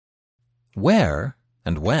Where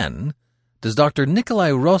and when does Dr.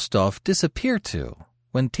 Nikolai Rostov disappear to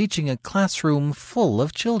when teaching a classroom full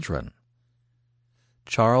of children?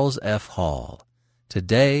 Charles F. Hall,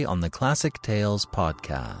 today on the Classic Tales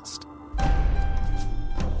podcast.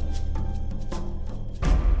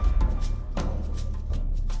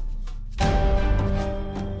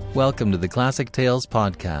 Welcome to the Classic Tales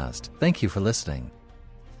podcast. Thank you for listening.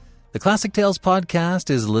 The Classic Tales podcast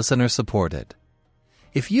is listener-supported.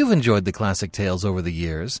 If you've enjoyed the Classic Tales over the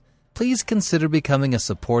years, please consider becoming a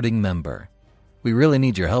supporting member. We really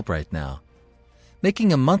need your help right now.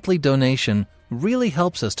 Making a monthly donation really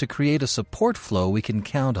helps us to create a support flow we can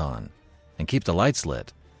count on and keep the lights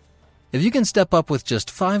lit. If you can step up with just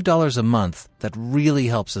 $5 a month, that really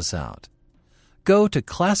helps us out. Go to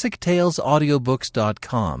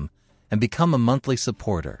ClassicTalesAudiobooks.com and become a monthly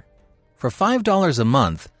supporter. For $5 a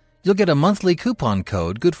month, you'll get a monthly coupon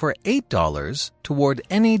code good for $8 toward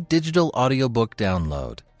any digital audiobook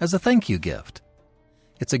download as a thank you gift.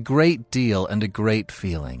 It's a great deal and a great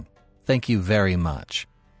feeling. Thank you very much.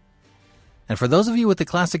 And for those of you with the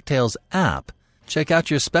Classic Tales app, check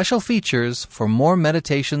out your special features for more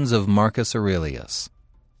meditations of Marcus Aurelius.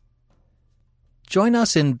 Join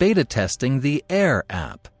us in beta testing the Air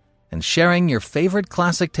app and sharing your favorite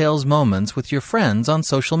Classic Tales moments with your friends on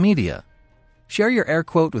social media. Share your Air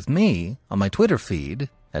quote with me on my Twitter feed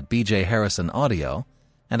at BJ Harrison Audio,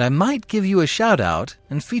 and I might give you a shout-out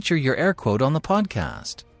and feature your Air quote on the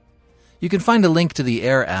podcast. You can find a link to the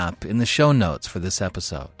Air app in the show notes for this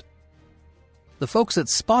episode. The folks at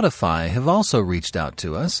Spotify have also reached out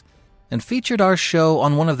to us and featured our show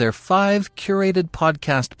on one of their 5 curated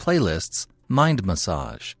podcast playlists, Mind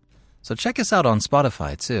Massage. So check us out on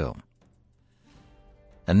Spotify too.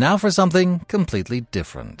 And now for something completely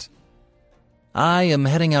different. I am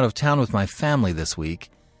heading out of town with my family this week,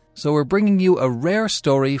 so we're bringing you a rare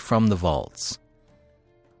story from the vaults.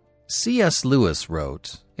 C.S. Lewis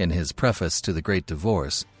wrote, in his preface to The Great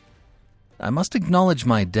Divorce, "I must acknowledge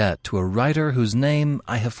my debt to a writer whose name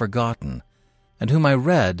I have forgotten, and whom I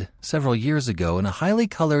read several years ago in a highly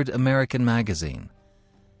colored American magazine.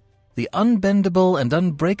 The unbendable and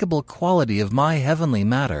unbreakable quality of my heavenly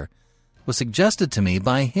matter was suggested to me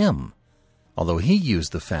by him, although he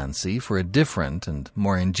used the fancy for a different and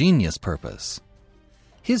more ingenious purpose.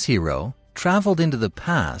 His hero traveled into the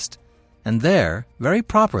past, and there, very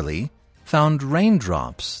properly, found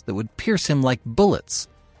raindrops that would pierce him like bullets,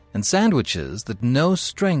 and sandwiches that no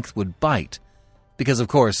strength would bite, because, of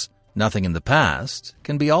course, nothing in the past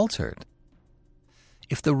can be altered.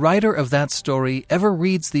 If the writer of that story ever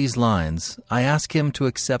reads these lines, I ask him to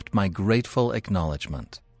accept my grateful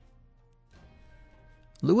acknowledgement."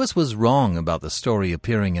 Lewis was wrong about the story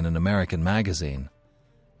appearing in an American magazine.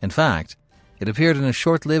 In fact, it appeared in a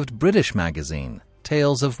short-lived British magazine,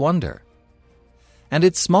 Tales of Wonder. And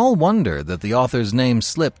it's small wonder that the author's name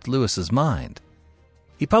slipped Lewis's mind.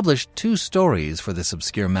 He published 2 stories for this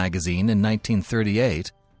obscure magazine in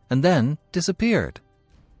 1938 and then disappeared.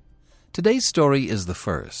 Today's story is the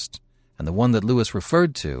first, and the one that Lewis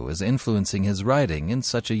referred to as influencing his writing in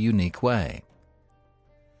such a unique way.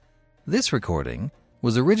 This recording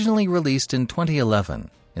was originally released in 2011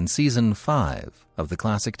 in Season 5 of the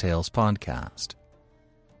Classic Tales podcast.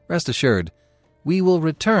 Rest assured, we will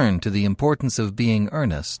return to the importance of being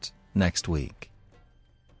earnest next week.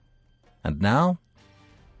 And now,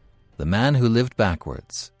 The Man Who Lived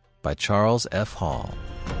Backwards by Charles F. Hall.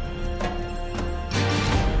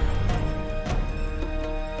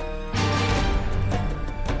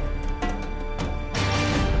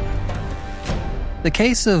 The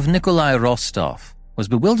case of Nikolai Rostov was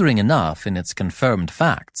bewildering enough in its confirmed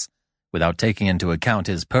facts, without taking into account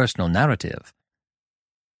his personal narrative.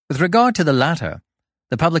 With regard to the latter,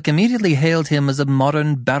 the public immediately hailed him as a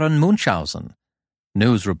modern Baron Munchausen,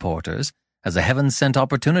 news reporters as a heaven-sent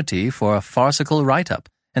opportunity for a farcical write-up,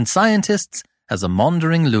 and scientists as a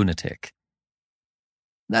maundering lunatic.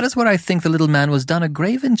 That is where I think the little man was done a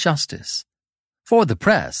grave injustice. For the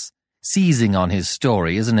press, seizing on his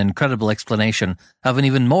story as an incredible explanation of an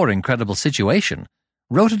even more incredible situation,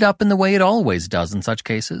 wrote it up in the way it always does in such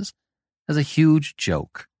cases, as a huge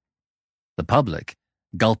joke. The public,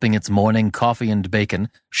 gulping its morning coffee and bacon,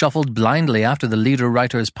 shuffled blindly after the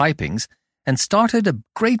leader-writer's pipings and started a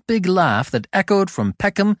great big laugh that echoed from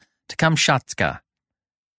Peckham to Kamchatka.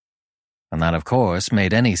 And that, of course,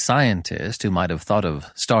 made any scientist who might have thought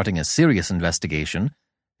of starting a serious investigation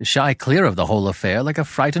shy clear of the whole affair like a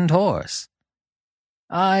frightened horse.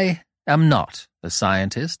 I am not a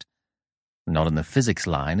scientist, not in the physics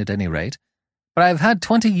line at any rate, but I have had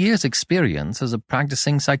 20 years' experience as a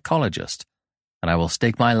practicing psychologist, and I will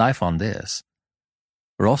stake my life on this.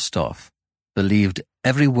 Rostov believed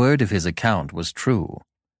every word of his account was true,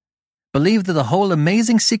 believed that the whole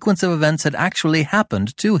amazing sequence of events had actually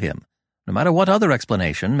happened to him, no matter what other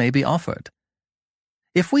explanation may be offered.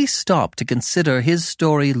 If we stop to consider his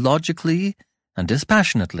story logically and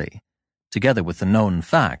dispassionately, together with the known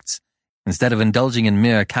facts, instead of indulging in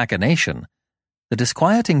mere cachinnation, the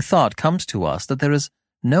disquieting thought comes to us that there is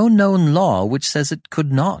no known law which says it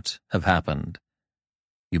could not have happened.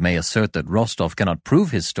 You may assert that Rostov cannot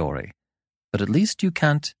prove his story, but at least you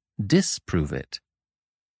can't disprove it.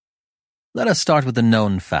 Let us start with the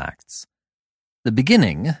known facts. The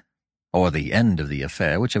beginning, or the end of the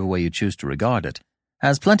affair, whichever way you choose to regard it,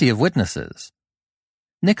 has plenty of witnesses.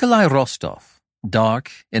 Nikolai Rostov,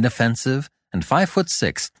 dark, inoffensive, and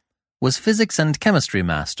 5'6", was physics and chemistry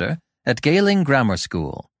master at Gayling Grammar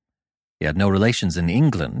School. He had no relations in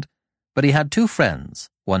England, but he had two friends,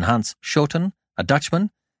 one Hans Schoten, a Dutchman,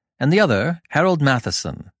 and the other Harold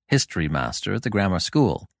Matheson, history master at the grammar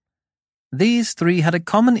school. These three had a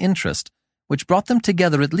common interest which brought them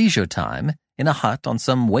together at leisure time in a hut on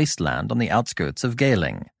some wasteland on the outskirts of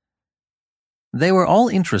Gayling. They were all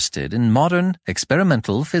interested in modern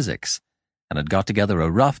experimental physics, and had got together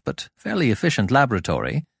a rough but fairly efficient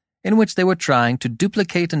laboratory in which they were trying to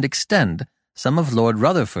duplicate and extend some of Lord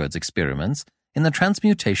Rutherford's experiments in the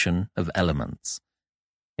transmutation of elements.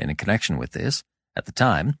 In connection with this, at the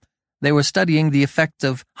time, they were studying the effect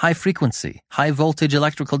of high-frequency, high-voltage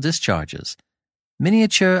electrical discharges,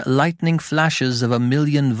 miniature lightning flashes of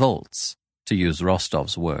 1,000,000 volts, to use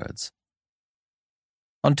Rostov's words.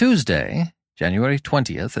 On Tuesday, January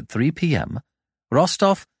 20th at 3 p.m.,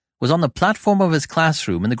 Rostov was on the platform of his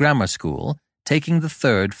classroom in the grammar school taking the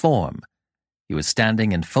third form. He was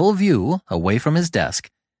standing in full view away from his desk.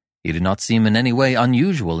 He did not seem in any way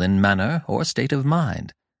unusual in manner or state of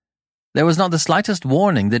mind. There was not the slightest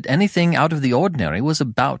warning that anything out of the ordinary was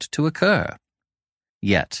about to occur.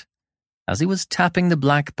 Yet, as he was tapping the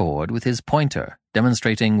blackboard with his pointer,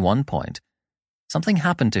 demonstrating one point, something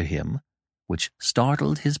happened to him which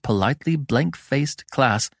startled his politely blank-faced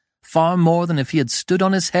class far more than if he had stood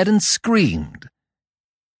on his head and screamed.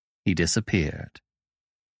 He disappeared.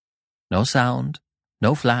 No sound,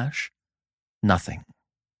 no flash, nothing.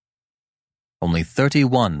 Only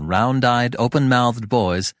 31 round-eyed, open-mouthed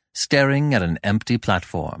boys staring at an empty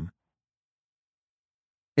platform.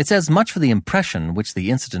 It says much for the impression which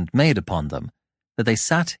the incident made upon them that they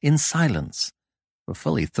sat in silence for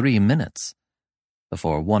fully 3 minutes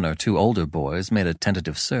before one or two older boys made a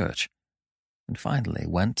tentative search and finally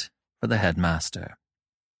went for the headmaster.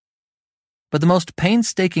 But the most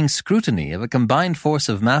painstaking scrutiny of a combined force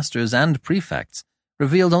of masters and prefects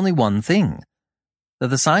revealed only one thing, that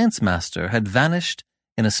the science master had vanished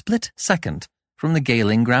in a split second from the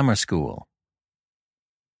Gayling Grammar School.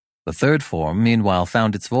 The third form, meanwhile,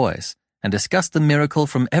 found its voice and discussed the miracle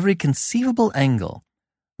from every conceivable angle,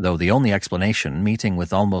 though the only explanation, meeting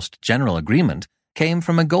with almost general agreement, came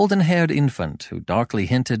from a golden-haired infant who darkly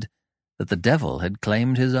hinted that the devil had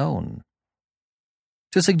claimed his own.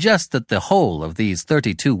 To suggest that the whole of these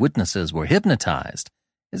 32 witnesses were hypnotized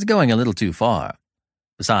is going a little too far.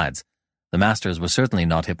 Besides, the masters were certainly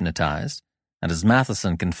not hypnotized, and as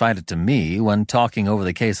Matheson confided to me when talking over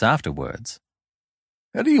the case afterwards,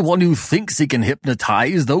 "Anyone who thinks he can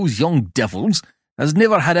hypnotize those young devils has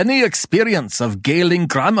never had any experience of Gayling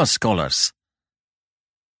grammar scholars."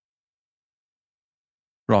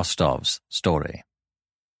 Rostov's story.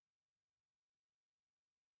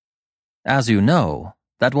 As you know,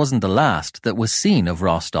 that wasn't the last that was seen of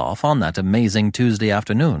Rostov on that amazing Tuesday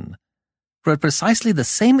afternoon. For at precisely the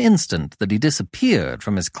same instant that he disappeared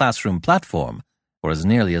from his classroom platform, or as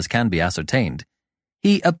nearly as can be ascertained,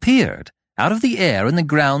 he appeared out of the air in the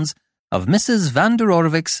grounds of Mrs. van der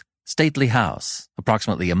Orvik's stately house,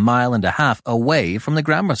 approximately 1.5 miles away from the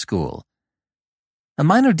grammar school. A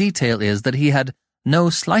minor detail is that he had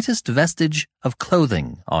no slightest vestige of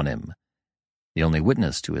clothing on him. The only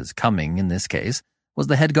witness to his coming in this case was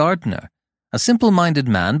the head gardener, a simple-minded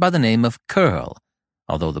man by the name of Curl,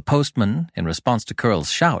 although the postman, in response to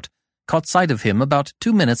Curl's shout, caught sight of him about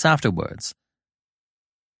 2 minutes afterwards.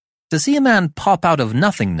 To see a man pop out of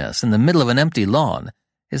nothingness in the middle of an empty lawn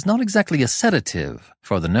is not exactly a sedative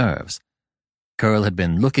for the nerves. Curl had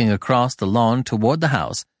been looking across the lawn toward the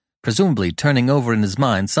house, presumably turning over in his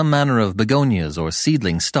mind some manner of begonias or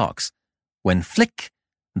seedling stalks, when flick,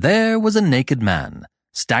 there was a naked man,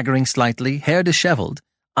 staggering slightly, hair disheveled,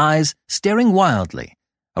 eyes staring wildly,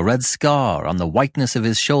 a red scar on the whiteness of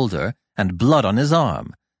his shoulder and blood on his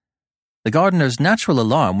arm. The gardener's natural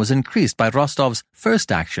alarm was increased by Rostov's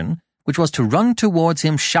first action, which was to run towards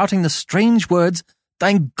him shouting the strange words,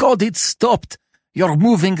 "Thank God it stopped! You're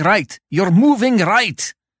moving right! You're moving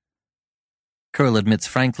right!" Curl admits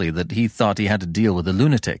frankly that he thought he had to deal with a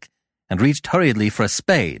lunatic, and reached hurriedly for a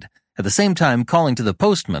spade, at the same time calling to the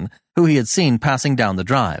postman who he had seen passing down the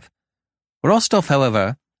drive. Rostov,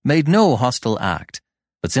 however, made no hostile act,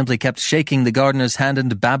 but simply kept shaking the gardener's hand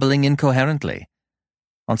and babbling incoherently.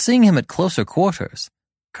 On seeing him at closer quarters,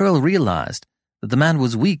 Curl realized that the man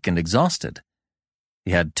was weak and exhausted.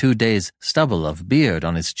 He had 2 days' stubble of beard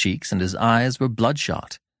on his cheeks and his eyes were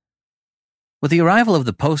bloodshot. With the arrival of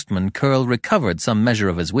the postman, Curl recovered some measure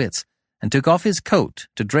of his wits and took off his coat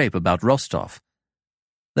to drape about Rostov.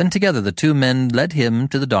 Then together the two men led him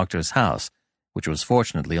to the doctor's house, which was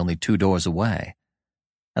fortunately only 2 doors away.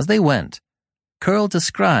 As they went, Curl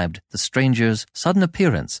described the stranger's sudden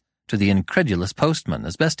appearance to the incredulous postman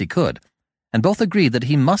as best he could, and both agreed that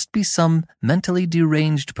he must be some mentally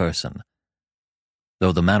deranged person,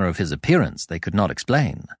 though the manner of his appearance they could not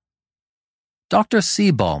explain. Dr.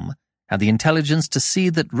 Seabaum had the intelligence to see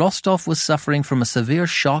that Rostov was suffering from a severe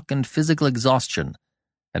shock and physical exhaustion,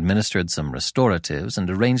 administered some restoratives, and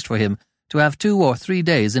arranged for him to have 2 or 3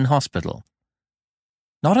 days in hospital.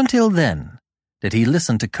 Not until then did he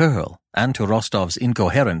listen to Curl and to Rostov's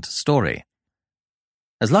incoherent story.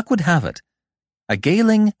 As luck would have it, a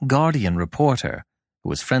Gailing Guardian reporter, who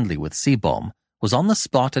was friendly with Seabaum, was on the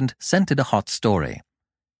spot and scented a hot story.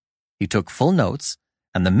 He took full notes,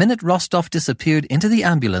 and the minute Rostov disappeared into the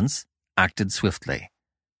ambulance, acted swiftly.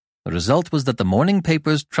 The result was that the morning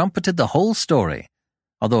papers trumpeted the whole story,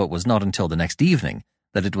 although it was not until the next evening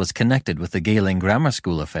that it was connected with the Gailing Grammar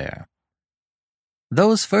School affair.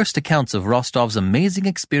 Those first accounts of Rostov's amazing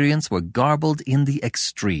experience were garbled in the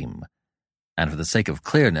extreme, and for the sake of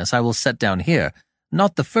clearness I will set down here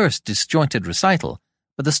not the first disjointed recital,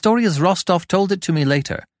 but the story as Rostov told it to me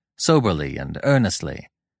later, soberly and earnestly.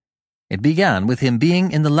 It began with him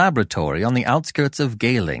being in the laboratory on the outskirts of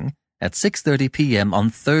Gailing at 6:30 p.m. on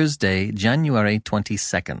Thursday, January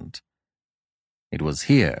 22nd. It was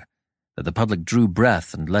here that the public drew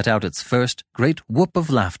breath and let out its first great whoop of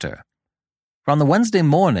laughter. For on the Wednesday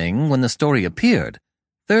morning when the story appeared,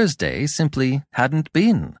 Thursday simply hadn't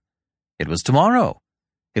been. It was tomorrow.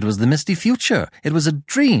 It was the misty future. It was a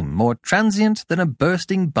dream more transient than a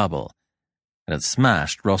bursting bubble. It had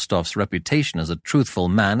smashed Rostov's reputation as a truthful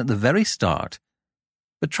man at the very start.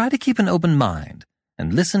 But try to keep an open mind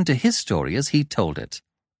and listen to his story as he told it.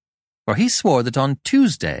 For he swore that on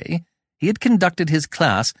Tuesday he had conducted his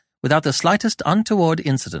class without the slightest untoward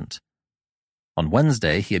incident. On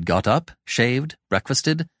Wednesday he had got up, shaved,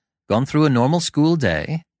 breakfasted, gone through a normal school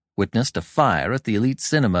day, witnessed a fire at the elite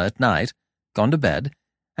cinema at night, gone to bed,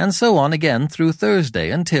 and so on again through Thursday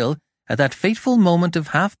until, at that fateful moment of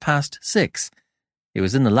 6:30, he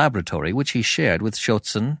was in the laboratory which he shared with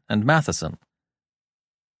Schoetzen and Matheson.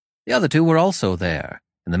 The other two were also there,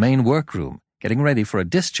 in the main workroom, getting ready for a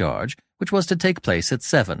discharge which was to take place at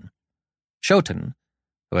 7. Schoetten,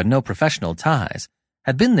 who had no professional ties,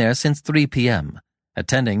 had been there since 3 p.m.,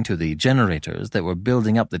 attending to the generators that were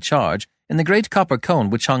building up the charge in the great copper cone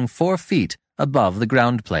which hung 4 feet above the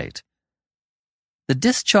ground plate. The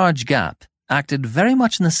discharge gap acted very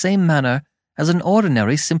much in the same manner as an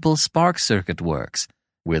ordinary simple spark circuit works,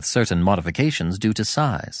 with certain modifications due to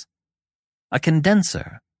size. A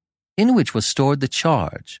condenser, in which was stored the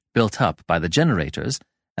charge built up by the generators,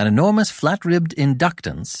 an enormous flat-ribbed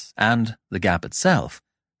inductance, and the gap itself,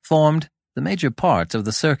 formed the major parts of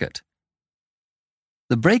the circuit.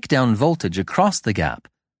 The breakdown voltage across the gap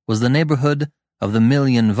was the neighborhood of the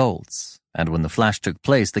 1,000,000 volts, and when the flash took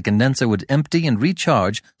place, the condenser would empty and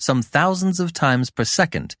recharge some thousands of times per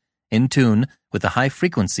second, in tune with the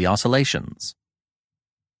high-frequency oscillations.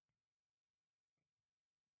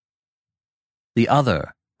 The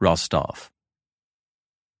other Rostov.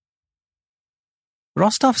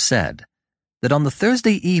 Rostov said that on the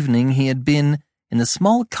Thursday evening he had been in the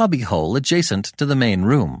small cubbyhole adjacent to the main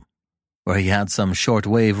room, where he had some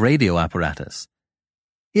short-wave radio apparatus.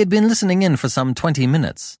 He had been listening in for some 20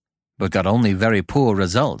 minutes, but got only very poor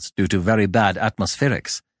results due to very bad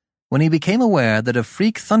atmospherics, when he became aware that a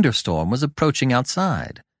freak thunderstorm was approaching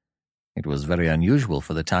outside. It was very unusual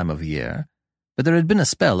for the time of year, but there had been a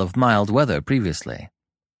spell of mild weather previously.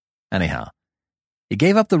 Anyhow, he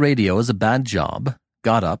gave up the radio as a bad job,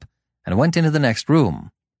 got up, and went into the next room.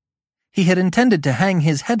 He had intended to hang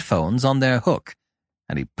his headphones on their hook,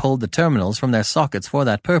 and he pulled the terminals from their sockets for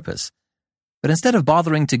that purpose, but instead of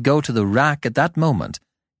bothering to go to the rack at that moment,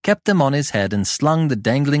 kept them on his head and slung the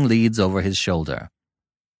dangling leads over his shoulder.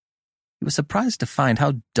 He was surprised to find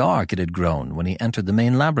how dark it had grown when he entered the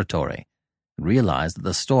main laboratory, and realized that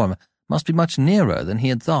the storm must be much nearer than he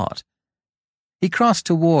had thought. He crossed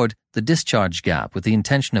toward the discharge gap with the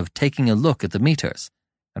intention of taking a look at the meters,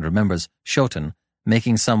 and remembers Schoten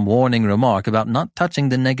making some warning remark about not touching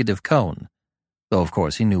the negative cone, though of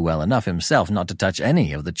course he knew well enough himself not to touch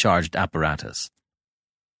any of the charged apparatus.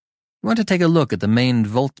 He went to take a look at the main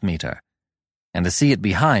voltmeter, and to see it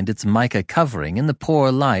behind its mica covering in the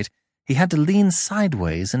poor light, he had to lean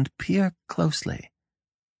sideways and peer closely.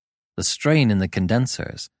 The strain in the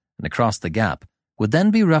condensers and across the gap would then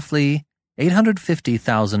be roughly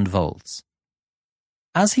 850,000 volts.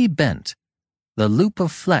 As he bent, the loop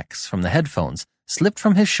of flex from the headphones slipped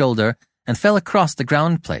from his shoulder and fell across the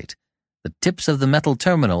ground plate, the tips of the metal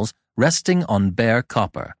terminals resting on bare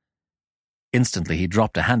copper. Instantly he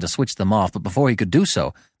dropped a hand to switch them off, but before he could do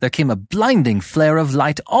so, there came a blinding flare of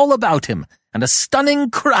light all about him and a stunning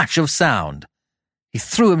crash of sound. He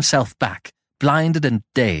threw himself back, blinded and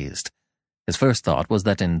dazed. His first thought was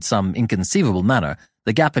that in some inconceivable manner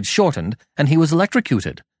the gap had shortened and he was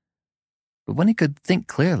electrocuted. But when he could think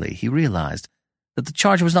clearly, he realized that the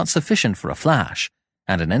charge was not sufficient for a flash,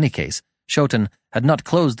 and in any case, Schoten had not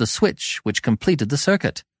closed the switch which completed the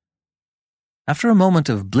circuit. After a moment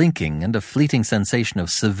of blinking and a fleeting sensation of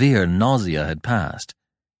severe nausea had passed,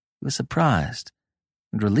 he was surprised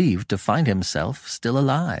and relieved to find himself still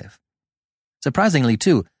alive. Surprisingly,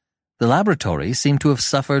 too, the laboratory seemed to have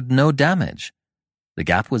suffered no damage. The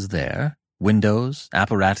gap was there, windows,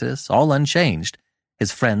 apparatus, all unchanged,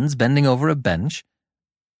 his friends bending over a bench.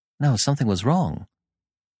 No, something was wrong.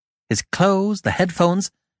 His clothes, the headphones,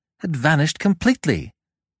 had vanished completely.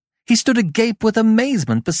 He stood agape with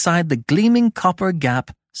amazement beside the gleaming copper gap,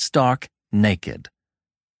 stark naked.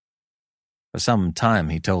 For some time,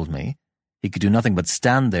 he told me, he could do nothing but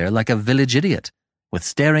stand there like a village idiot, with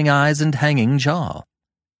staring eyes and hanging jaw.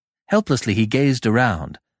 Helplessly he gazed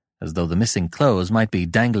around, as though the missing clothes might be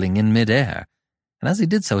dangling in mid-air, and as he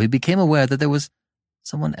did so he became aware that there was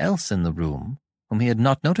someone else in the room whom he had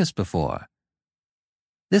not noticed before.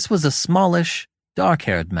 This was a smallish,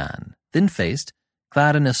 dark-haired man, thin-faced,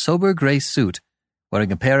 clad in a sober grey suit,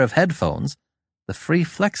 wearing a pair of headphones, the free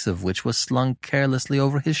flex of which was slung carelessly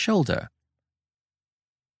over his shoulder.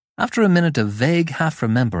 After a minute of vague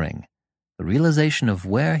half-remembering, the realization of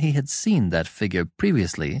where he had seen that figure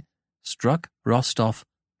previously struck Rostov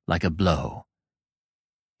like a blow.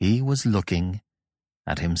 He was looking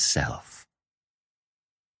at himself.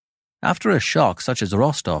 After a shock such as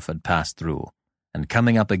Rostov had passed through, and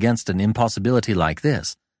coming up against an impossibility like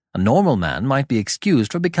this, a normal man might be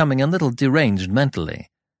excused for becoming a little deranged mentally.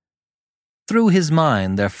 Through his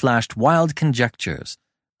mind there flashed wild conjectures,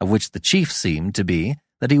 of which the chief seemed to be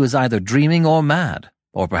that he was either dreaming or mad,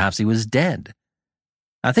 or perhaps he was dead.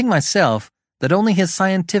 I think myself that only his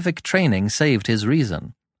scientific training saved his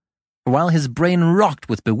reason. For while his brain rocked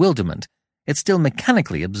with bewilderment, it still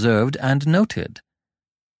mechanically observed and noted.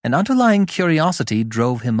 An underlying curiosity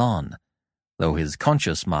drove him on, though his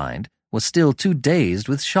conscious mind was still too dazed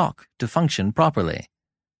with shock to function properly.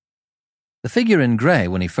 The figure in grey,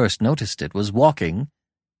 when he first noticed it, was walking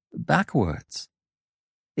backwards.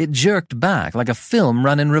 It jerked back like a film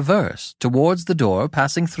run in reverse, towards the door,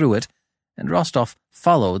 passing through it, and Rostov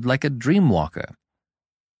followed like a dream-walker.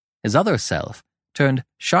 His other self turned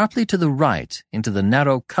sharply to the right into the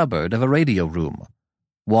narrow cupboard of a radio room,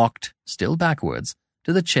 walked, still backwards,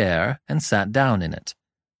 to the chair and sat down in it.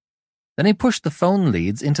 Then he pushed the phone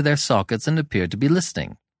leads into their sockets and appeared to be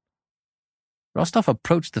listening. Rostov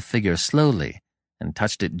approached the figure slowly and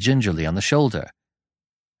touched it gingerly on the shoulder,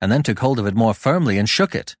 and then took hold of it more firmly and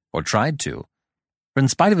shook it, or tried to. For in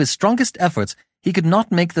spite of his strongest efforts, he could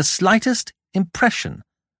not make the slightest impression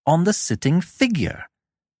on the sitting figure.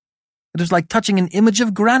 It was like touching an image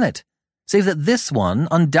of granite, save that this one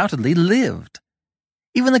undoubtedly lived.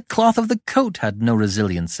 Even the cloth of the coat had no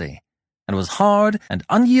resiliency, and was hard and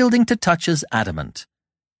unyielding to touch as adamant.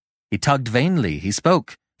 He tugged vainly, he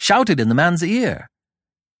spoke, shouted in the man's ear.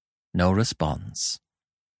 No response.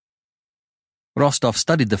 Rostov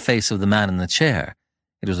studied the face of the man in the chair.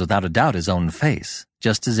 It was without a doubt his own face,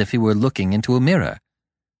 just as if he were looking into a mirror.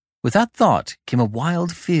 With that thought came a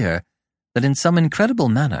wild fear that in some incredible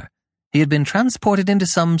manner he had been transported into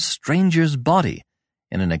some stranger's body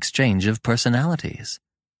in an exchange of personalities.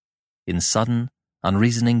 In sudden,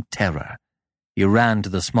 unreasoning terror, he ran to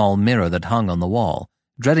the small mirror that hung on the wall,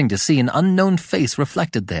 dreading to see an unknown face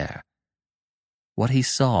reflected there. What he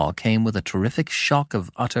saw came with a terrific shock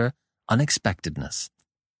of utter unexpectedness.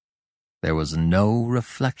 There was no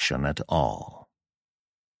reflection at all.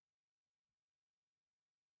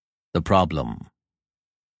 The problem.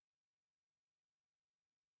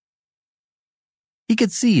 He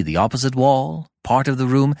could see the opposite wall, part of the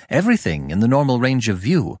room, everything in the normal range of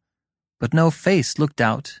view, but no face looked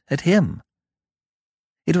out at him.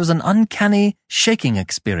 It was an uncanny, shaking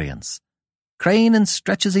experience. Crane and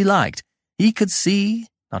stretch as he liked, he could see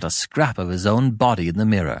not a scrap of his own body in the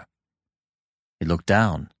mirror. He looked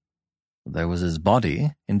down. There was his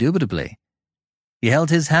body, indubitably. He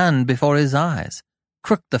held his hand before his eyes,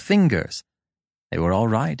 crooked the fingers. They were all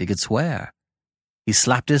right, he could swear. He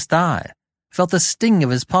slapped his thigh, felt the sting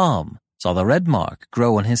of his palm, saw the red mark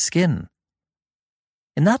grow on his skin.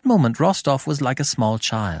 In that moment, Rostov was like a small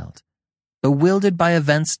child, bewildered by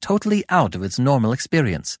events totally out of its normal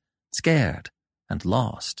experience, scared and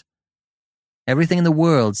lost. Everything in the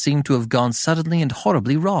world seemed to have gone suddenly and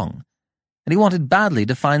horribly wrong, and he wanted badly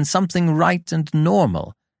to find something right and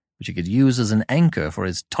normal which he could use as an anchor for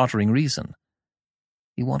his tottering reason.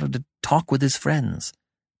 He wanted to talk with his friends,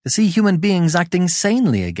 to see human beings acting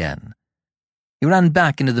sanely again. He ran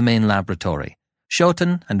back into the main laboratory.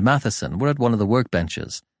 Schoten and Matheson were at one of the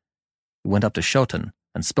workbenches. He went up to Schoten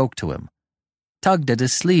and spoke to him, tugged at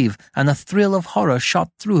his sleeve, and a thrill of horror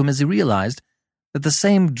shot through him as he realized that the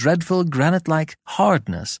same dreadful granite-like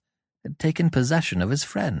hardness had taken possession of his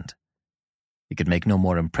friend. He could make no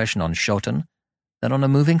more impression on Schoten than on a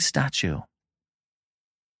moving statue.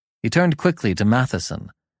 He turned quickly to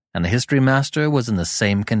Matheson, and the history master was in the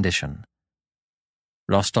same condition.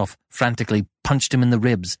 Rostov frantically punched him in the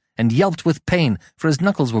ribs and yelped with pain, for his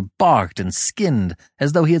knuckles were barked and skinned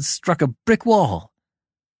as though he had struck a brick wall.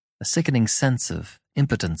 A sickening sense of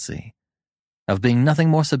impotency, of being nothing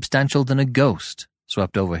more substantial than a ghost,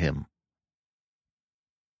 swept over him.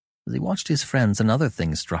 As he watched his friends, another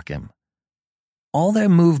thing struck him. All their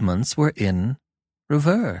movements were in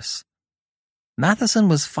reverse. Matheson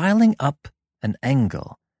was filing up an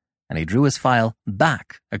angle, and he drew his file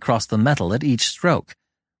back across the metal at each stroke,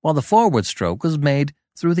 while the forward stroke was made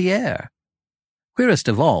through the air. Queerest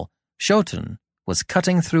of all, Schoten was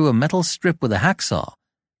cutting through a metal strip with a hacksaw,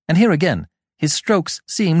 and here again his strokes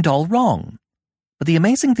seemed all wrong. But the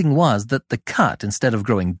amazing thing was that the cut, instead of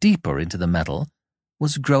growing deeper into the metal,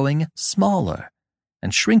 was growing smaller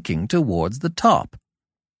and shrinking towards the top.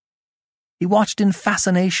 He watched in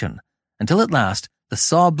fascination until at last the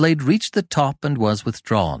saw blade reached the top and was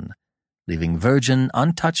withdrawn, leaving virgin,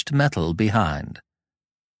 untouched metal behind.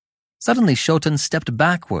 Suddenly Schoten stepped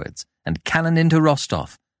backwards and cannoned into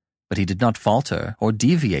Rostov, but he did not falter or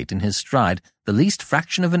deviate in his stride the least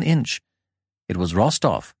fraction of an inch. It was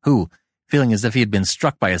Rostov who, feeling as if he had been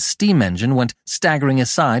struck by a steam engine, went staggering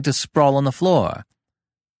aside to sprawl on the floor.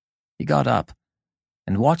 He got up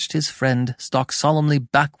and watched his friend stalk solemnly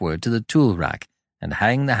backward to the tool rack and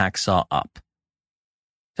hang the hacksaw up.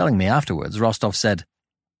 Telling me afterwards, Rostov said,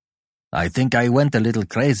 "I think I went a little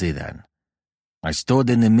crazy then. I stood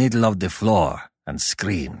in the middle of the floor and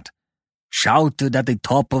screamed, shouted at the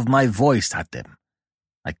top of my voice at them.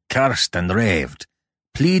 I cursed and raved,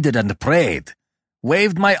 pleaded and prayed,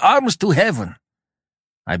 waved my arms to heaven.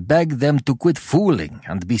 I begged them to quit fooling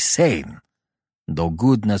and be sane, though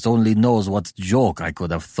goodness only knows what joke I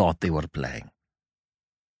could have thought they were playing.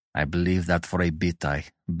 I believe that for a bit I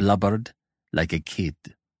blubbered like a kid."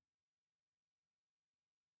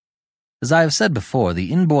 As I have said before,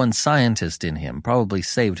 the inborn scientist in him probably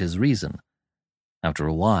saved his reason. After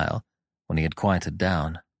a while, when he had quieted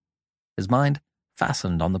down, his mind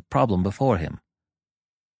fastened on the problem before him.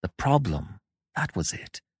 The problem, that was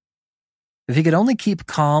it. If he could only keep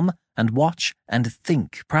calm and watch and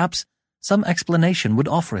think, perhaps some explanation would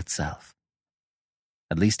offer itself.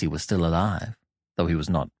 At least he was still alive, though he was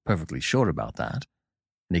not perfectly sure about that,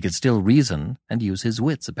 and he could still reason and use his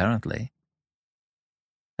wits, apparently.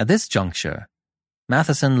 At this juncture,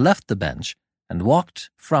 Matheson left the bench and walked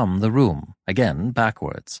from the room, again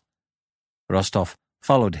backwards. Rostov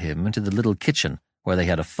followed him into the little kitchen where they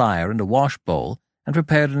had a fire and a wash bowl and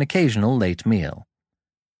prepared an occasional late meal.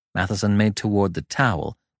 Matheson made toward the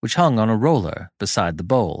towel, which hung on a roller beside the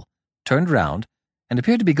bowl, turned round, and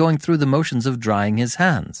appeared to be going through the motions of drying his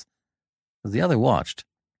hands. As the other watched,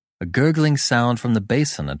 a gurgling sound from the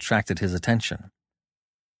basin attracted his attention.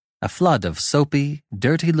 A flood of soapy,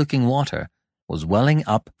 dirty-looking water was welling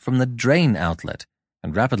up from the drain outlet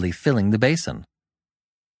and rapidly filling the basin.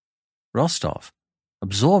 Rostov,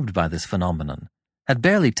 absorbed by this phenomenon, had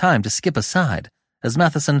barely time to skip aside as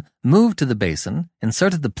Matheson moved to the basin,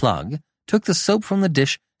 inserted the plug, took the soap from the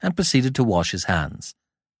dish, and proceeded to wash his hands.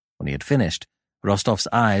 When he had finished, Rostov's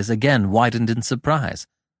eyes again widened in surprise,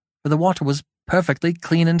 for the water was perfectly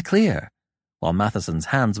clean and clear, while Matheson's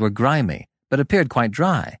hands were grimy, but appeared quite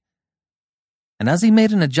dry. And as he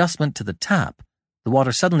made an adjustment to the tap, the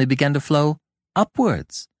water suddenly began to flow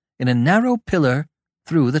upwards in a narrow pillar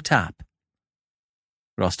through the tap.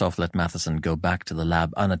 Rostov let Matheson go back to the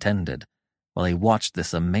lab unattended while he watched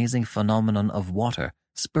this amazing phenomenon of water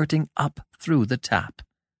spurting up through the tap.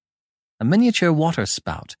 A miniature water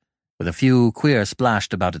spout, with a few queer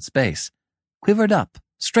splashed about its base, quivered up,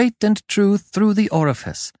 straight and true through the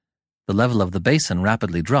orifice. The level of the basin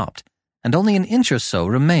rapidly dropped, and only an inch or so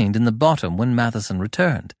remained in the bottom when Matheson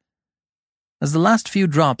returned. As the last few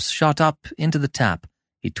drops shot up into the tap,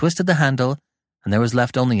 he twisted the handle, and there was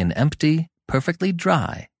left only an empty, perfectly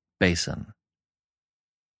dry basin.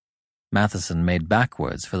 Matheson made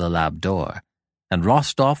backwards for the lab door, and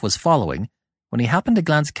Rostov was following when he happened to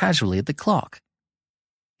glance casually at the clock.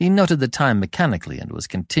 He noted the time mechanically and was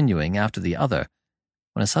continuing after the other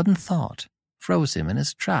when a sudden thought froze him in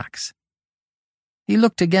his tracks. He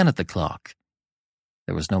looked again at the clock.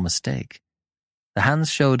 There was no mistake. The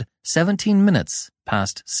hands showed 17 minutes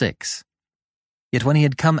past 6. Yet when he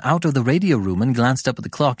had come out of the radio room and glanced up at the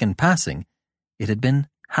clock in passing, it had been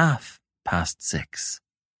 6:30.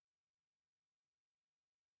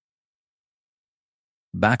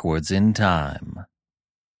 Backwards in time.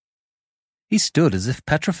 He stood as if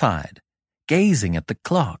petrified, gazing at the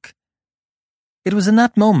clock. It was in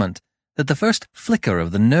that moment that the first flicker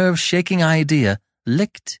of the nerve-shaking idea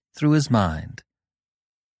licked through his mind.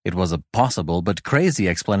 It was a possible but crazy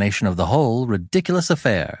explanation of the whole ridiculous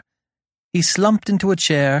affair. He slumped into a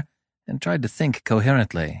chair and tried to think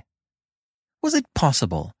coherently. Was it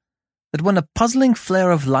possible that when a puzzling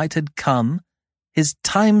flare of light had come, his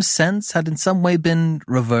time sense had in some way been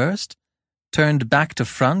reversed, turned back to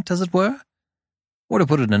front, as it were? Or to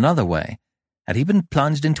put it another way, had he been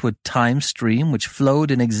plunged into a time stream which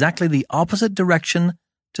flowed in exactly the opposite direction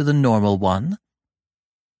to the normal one?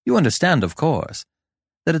 You understand, of course,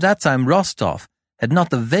 that at that time Rostov had not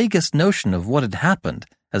the vaguest notion of what had happened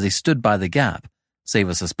as he stood by the gap, save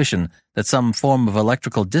a suspicion that some form of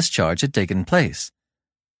electrical discharge had taken place.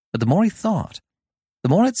 But the more he thought, the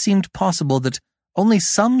more it seemed possible that only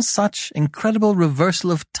some such incredible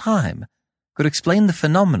reversal of time could explain the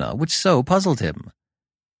phenomena which so puzzled him.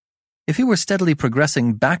 If he were steadily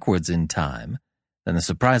progressing backwards in time, then the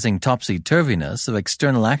surprising topsy-turviness of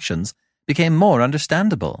external actions became more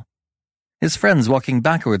understandable. His friends walking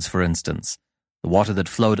backwards, for instance, the water that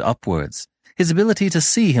flowed upwards, his ability to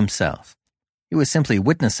see himself. He was simply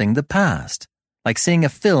witnessing the past, like seeing a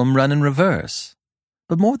film run in reverse.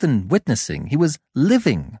 But more than witnessing, he was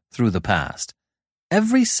living through the past,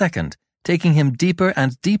 every second taking him deeper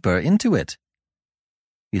and deeper into it.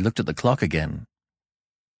 He looked at the clock again.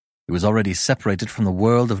 He was already separated from the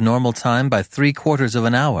world of normal time by 3/4 of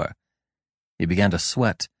an hour. He began to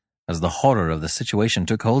sweat as the horror of the situation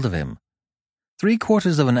took hold of him.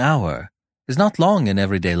 3/4 of an hour is not long in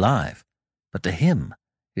everyday life, but to him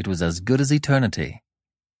it was as good as eternity.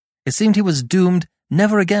 It seemed he was doomed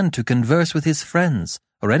never again to converse with his friends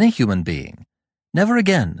or any human being, never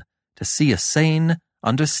again to see a sane,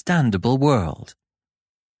 understandable world.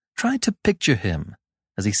 Try to picture him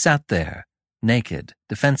as he sat there, naked,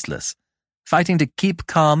 defenseless, fighting to keep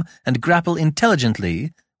calm and grapple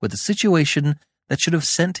intelligently with a situation that should have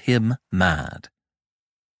sent him mad.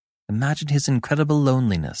 Imagine his incredible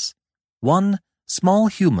loneliness, one small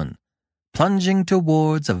human, plunging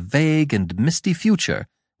towards a vague and misty future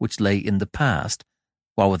which lay in the past,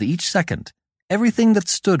 while with each second, everything that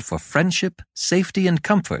stood for friendship, safety, and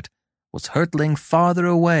comfort was hurtling farther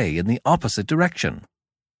away in the opposite direction.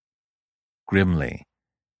 Grimly,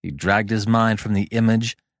 he dragged his mind from the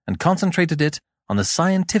image and concentrated it on the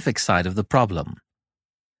scientific side of the problem.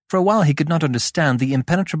 For a while he could not understand the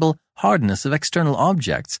impenetrable hardness of external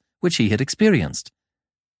objects which he had experienced.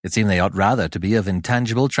 It seemed they ought rather to be of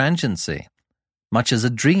intangible transiency, much as a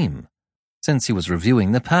dream, since he was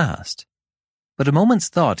reviewing the past. But a moment's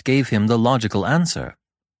thought gave him the logical answer.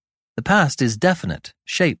 The past is definite,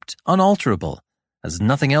 shaped, unalterable, as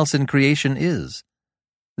nothing else in creation is.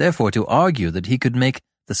 Therefore, to argue that he could make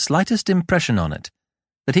the slightest impression on it,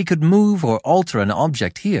 that he could move or alter an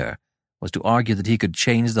object here, was to argue that he could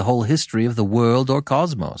change the whole history of the world or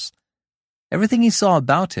cosmos. Everything he saw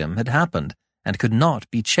about him had happened and could not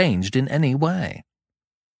be changed in any way.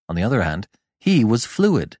 On the other hand, he was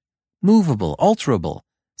fluid, movable, alterable,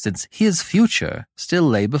 since his future still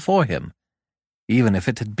lay before him. Even if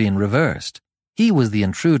it had been reversed, he was the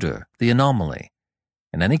intruder, the anomaly.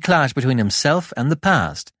 In any clash between himself and the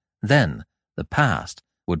past, then the past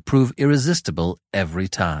would prove irresistible every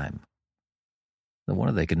time. No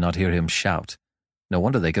wonder they could not hear him shout. No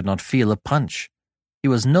wonder they could not feel a punch. He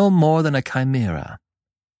was no more than a chimera.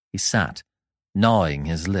 He sat, gnawing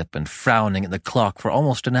his lip and frowning at the clock for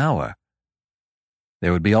almost an hour.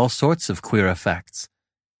 There would be all sorts of queer effects.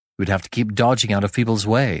 He would have to keep dodging out of people's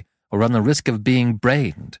way or run the risk of being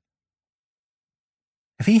brained.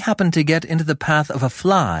 If he happened to get into the path of a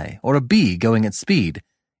fly or a bee going at speed,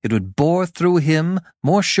 it would bore through him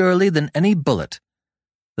more surely than any bullet.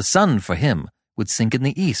 The sun, for him, would sink in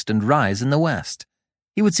the east and rise in the west.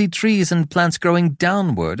 He would see trees and plants growing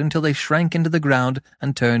downward until they shrank into the ground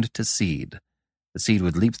and turned to seed. The seed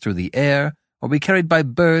would leap through the air or be carried by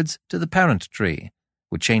birds to the parent tree,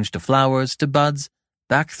 would change to flowers, to buds,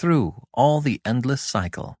 back through all the endless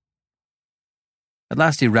cycle. At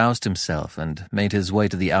last he roused himself and made his way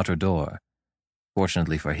to the outer door.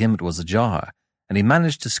 Fortunately for him it was ajar, and he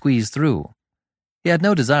managed to squeeze through. He had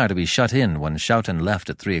no desire to be shut in when Schouten left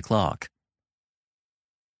at 3 o'clock.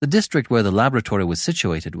 The district where the laboratory was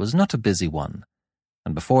situated was not a busy one,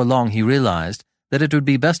 and before long he realized that it would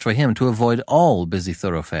be best for him to avoid all busy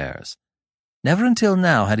thoroughfares. Never until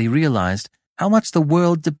now had he realized how much the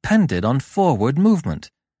world depended on forward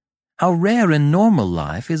movement. How rare in normal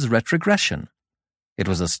life is retrogression. It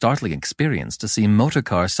was a startling experience to see motor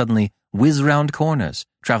cars suddenly whiz round corners,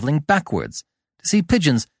 traveling backwards, to see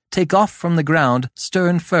pigeons take off from the ground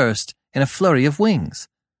stern first in a flurry of wings,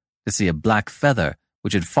 to see a black feather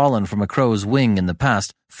which had fallen from a crow's wing in the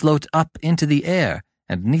past float up into the air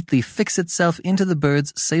and neatly fix itself into the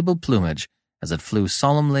bird's sable plumage as it flew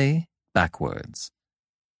solemnly backwards.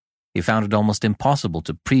 He found it almost impossible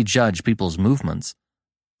to prejudge people's movements.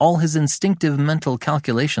 All his instinctive mental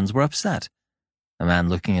calculations were upset. A man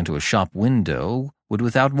looking into a shop window would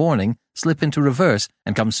without warning slip into reverse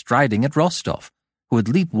and come striding at Rostov, who would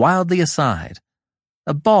leap wildly aside.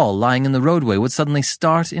 A ball lying in the roadway would suddenly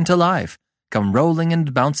start into life, come rolling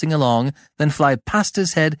and bouncing along, then fly past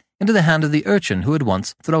his head into the hand of the urchin who had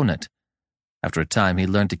once thrown it. After a time he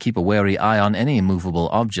learned to keep a wary eye on any movable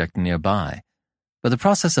object nearby, but the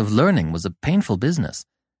process of learning was a painful business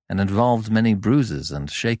and involved many bruises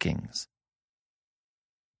and shakings.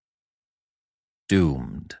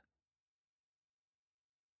 Doomed.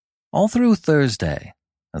 All through Thursday,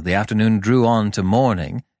 as the afternoon drew on to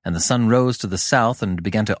morning and the sun rose to the south and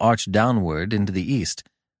began to arch downward into the east,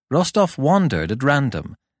 Rostov wandered at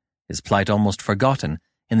random, his plight almost forgotten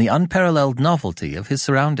in the unparalleled novelty of his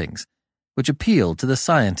surroundings, which appealed to the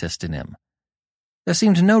scientist in him. There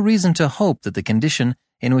seemed no reason to hope that the condition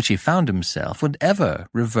in which he found himself would ever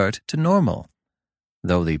revert to normal,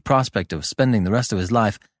 though the prospect of spending the rest of his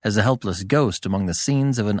life as a helpless ghost among the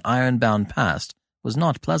scenes of an iron-bound past was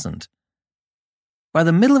not pleasant. By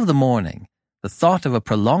the middle of the morning, the thought of a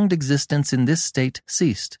prolonged existence in this state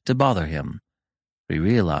ceased to bother him. He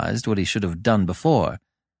realized what he should have done before,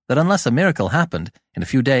 that unless a miracle happened, in a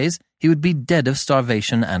few days he would be dead of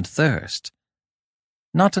starvation and thirst.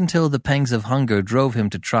 Not until the pangs of hunger drove him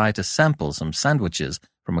to try to sample some sandwiches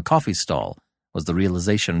from a coffee stall was the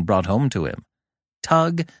realization brought home to him.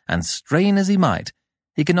 Tug and strain as he might,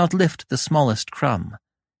 he could not lift the smallest crumb.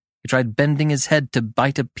 He tried bending his head to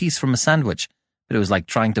bite a piece from a sandwich, but it was like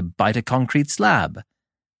trying to bite a concrete slab.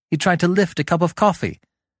 He tried to lift a cup of coffee,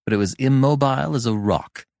 but it was immobile as a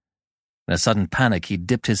rock. In a sudden panic, he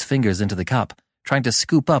dipped his fingers into the cup, trying to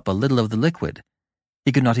scoop up a little of the liquid.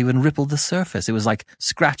 He could not even ripple the surface. It was like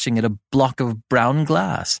scratching at a block of brown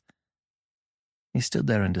glass. He stood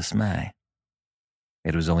there in dismay.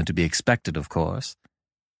 It was only to be expected, of course.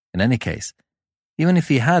 In any case, even if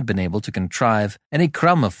he had been able to contrive any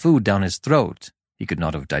crumb of food down his throat, he could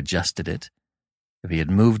not have digested it. If he had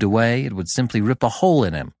moved away, it would simply rip a hole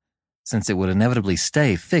in him, since it would inevitably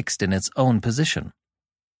stay fixed in its own position.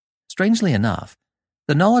 Strangely enough,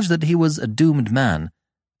 the knowledge that he was a doomed man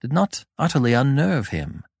did not utterly unnerve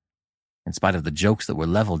him. In spite of the jokes that were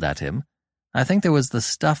leveled at him, I think there was the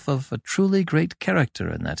stuff of a truly great character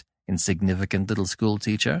in that insignificant little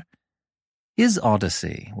schoolteacher. His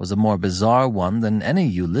odyssey was a more bizarre one than any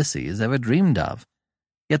Ulysses ever dreamed of,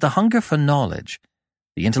 yet the hunger for knowledge,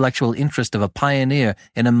 the intellectual interest of a pioneer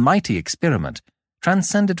in a mighty experiment,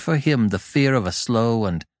 transcended for him the fear of a slow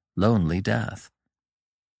and lonely death.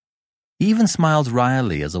 He even smiled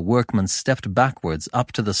wryly as a workman stepped backwards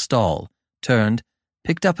up to the stall, turned,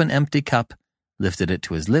 picked up an empty cup, lifted it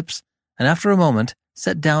to his lips, and after a moment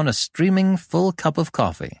set down a streaming full cup of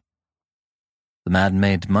coffee. The man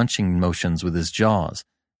made munching motions with his jaws,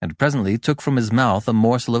 and presently took from his mouth a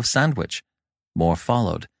morsel of sandwich. More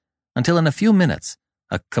followed, until in a few minutes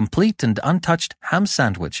a complete and untouched ham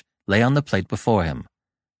sandwich lay on the plate before him.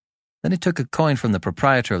 Then he took a coin from the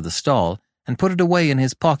proprietor of the stall and put it away in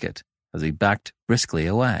his pocket as he backed briskly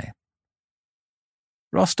away.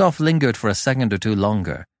 Rostov lingered for a second or two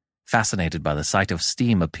longer, fascinated by the sight of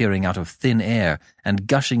steam appearing out of thin air and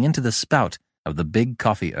gushing into the spout of the big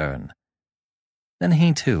coffee urn. Then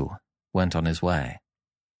he, too, went on his way.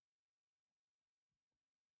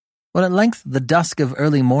 When at length the dusk of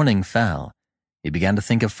early morning fell, He began to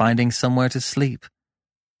think of finding somewhere to sleep,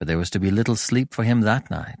 but there was to be little sleep for him that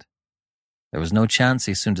night. There was no chance,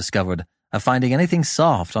 he soon discovered, of finding anything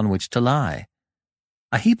soft on which to lie.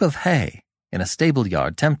 A heap of hay in a stable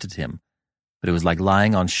yard tempted him, but it was like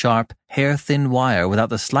lying on sharp, hair-thin wire without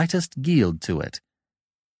the slightest yield to it.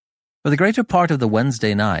 For the greater part of the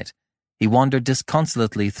Wednesday night, he wandered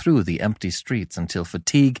disconsolately through the empty streets until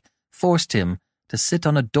fatigue forced him to sit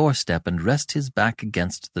on a doorstep and rest his back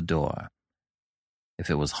against the door. If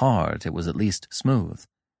it was hard, it was at least smooth.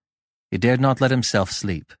 He dared not let himself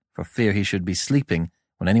sleep, for fear he should be sleeping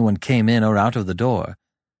when anyone came in or out of the door,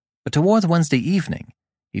 but towards Wednesday evening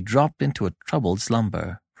he dropped into a troubled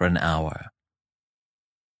slumber for an hour.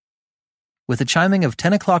 With the chiming of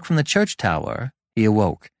 10 o'clock from the church tower, he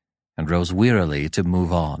awoke and rose wearily to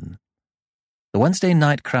move on. The Wednesday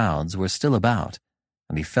night crowds were still about,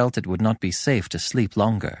 and he felt it would not be safe to sleep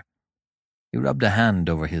longer. He rubbed a hand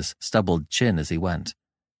over his stubbled chin as he went.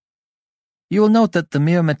 You will note that the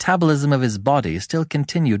mere metabolism of his body still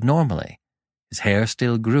continued normally. His hair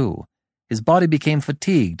still grew. His body became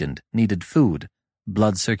fatigued and needed food.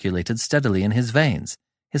 Blood circulated steadily in his veins.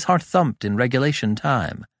 His heart thumped in regulation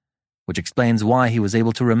time, which explains why he was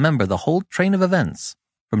able to remember the whole train of events,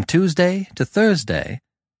 from Tuesday to Thursday,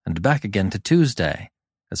 and back again to Tuesday.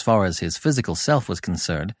 As far as his physical self was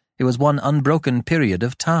concerned, it was one unbroken period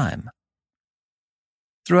of time.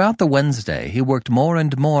 Throughout the Wednesday, he worked more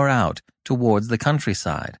and more out towards the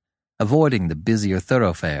countryside, avoiding the busier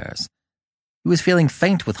thoroughfares. He was feeling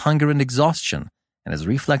faint with hunger and exhaustion, and his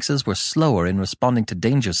reflexes were slower in responding to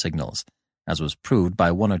danger signals, as was proved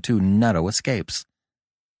by 1 or 2 narrow escapes.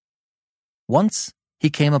 Once he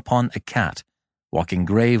came upon a cat, walking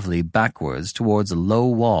gravely backwards towards a low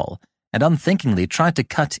wall, and unthinkingly tried to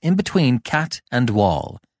cut in between cat and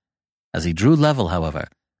wall. As he drew level, however,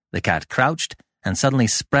 the cat crouched and suddenly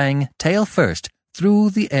sprang, tail first, through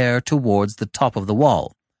the air towards the top of the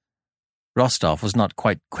wall. Rostov was not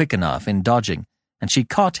quite quick enough in dodging, and she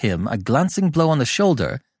caught him a glancing blow on the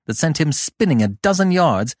shoulder that sent him spinning a dozen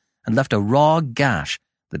yards and left a raw gash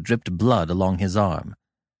that dripped blood along his arm.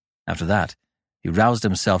 After that, he roused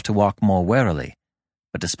himself to walk more warily,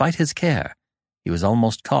 but despite his care, he was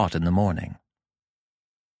almost caught in the morning.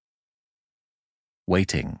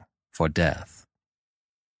 Waiting for death.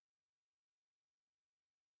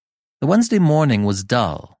 The Wednesday morning was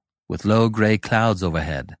dull, with low gray clouds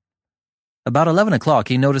overhead. About 11 o'clock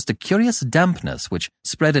he noticed a curious dampness which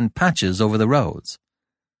spread in patches over the roads.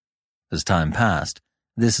 As time passed,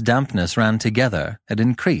 this dampness ran together and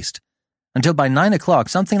increased, until by 9 o'clock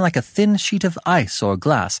something like a thin sheet of ice or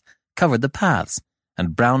glass covered the paths,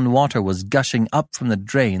 and brown water was gushing up from the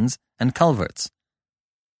drains and culverts.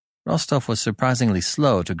 Rostov was surprisingly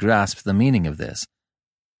slow to grasp the meaning of this,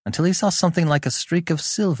 until he saw something like a streak of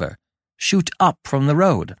silver shoot up from the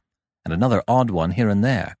road, and another odd one here and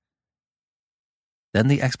there. Then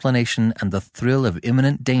the explanation and the thrill of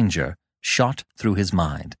imminent danger shot through his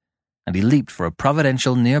mind, and he leaped for a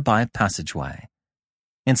providential nearby passageway.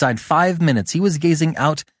 Inside 5 minutes he was gazing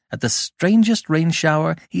out at the strangest rain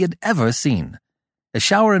shower he had ever seen, a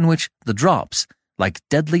shower in which the drops, like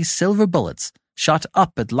deadly silver bullets, shot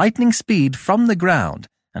up at lightning speed from the ground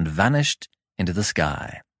and vanished into the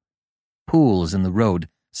sky. Pools in the road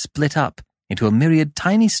split up into a myriad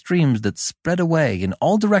tiny streams that spread away in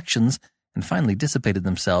all directions and finally dissipated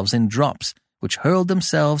themselves in drops which hurled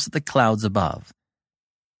themselves at the clouds above.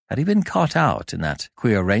 Had he been caught out in that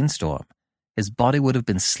queer rainstorm, his body would have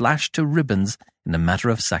been slashed to ribbons in a matter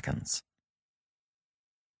of seconds.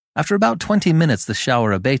 After about 20 minutes the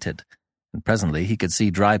shower abated, and presently he could see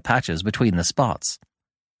dry patches between the spots.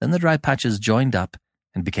 Then the dry patches joined up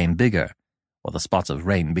and became bigger, while the spots of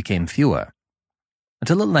rain became fewer,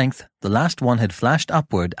 until at length the last one had flashed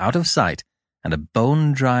upward out of sight, and a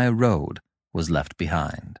bone-dry road was left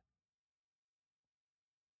behind.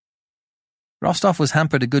 Rostov was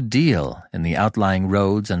hampered a good deal in the outlying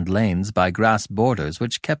roads and lanes by grass borders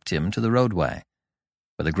which kept him to the roadway.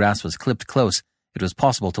 Where the grass was clipped close, it was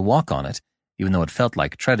possible to walk on it, even though it felt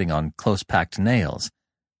like treading on close-packed nails.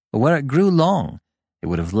 But where it grew long, it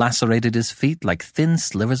would have lacerated his feet like thin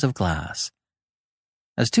slivers of glass.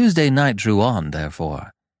 As Tuesday night drew on,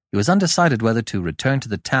 therefore, he was undecided whether to return to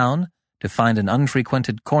the town to find an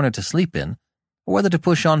unfrequented corner to sleep in, or whether to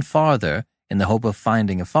push on farther in the hope of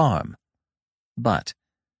finding a farm. But,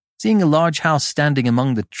 seeing a large house standing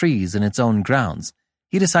among the trees in its own grounds,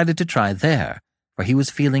 he decided to try there, for he was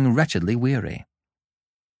feeling wretchedly weary.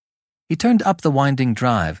 He turned up the winding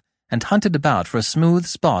drive and hunted about for a smooth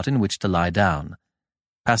spot in which to lie down.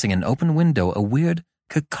 Passing an open window, a weird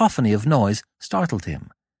cacophony of noise startled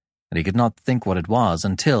him, and he could not think what it was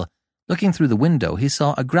until, Looking through the window, he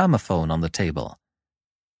saw a gramophone on the table.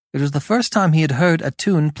 It was the first time he had heard a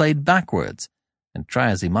tune played backwards, and try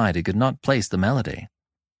as he might, he could not place the melody.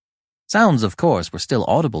 Sounds, of course, were still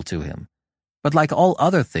audible to him, but like all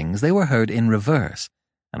other things, they were heard in reverse,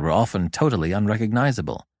 and were often totally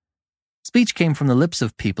unrecognizable. Speech came from the lips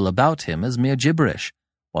of people about him as mere gibberish,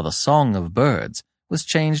 while the song of birds was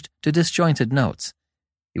changed to disjointed notes.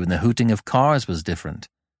 Even the hooting of cars was different.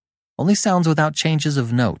 Only sounds without changes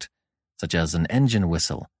of note, such as an engine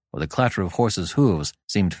whistle or the clatter of horses' hooves,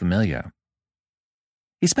 seemed familiar.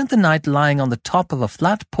 He spent the night lying on the top of a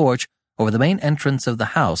flat porch over the main entrance of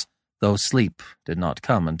the house, though sleep did not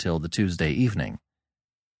come until the Tuesday evening.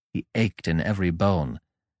 He ached in every bone,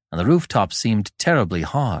 and the rooftop seemed terribly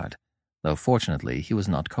hard, though fortunately he was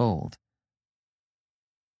not cold.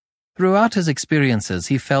 Throughout his experiences,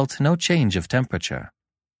 he felt no change of temperature.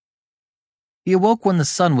 He awoke when the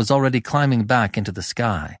sun was already climbing back into the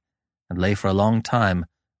sky, and lay for a long time,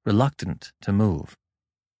 reluctant to move.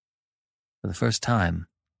 For the first time,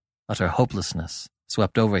 utter hopelessness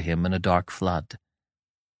swept over him in a dark flood.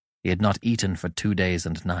 He had not eaten for 2 days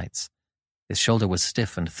and nights. His shoulder was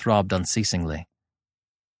stiff and throbbed unceasingly.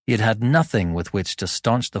 He had had nothing with which to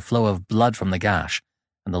staunch the flow of blood from the gash,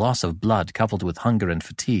 and the loss of blood coupled with hunger and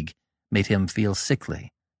fatigue made him feel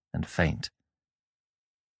sickly and faint.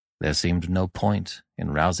 There seemed no point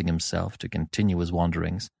in rousing himself to continue his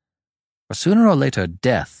wanderings, for sooner or later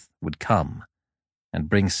death would come and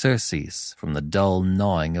bring surcease from the dull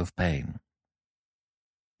gnawing of pain.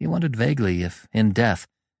 He wondered vaguely if, in death,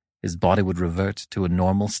 his body would revert to a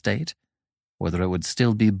normal state, or whether it would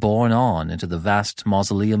still be borne on into the vast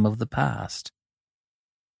mausoleum of the past.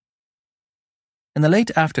 In the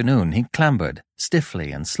late afternoon he clambered,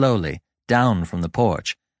 stiffly and slowly, down from the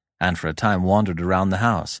porch, and for a time wandered around the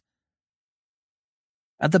house.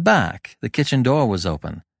 At the back, the kitchen door was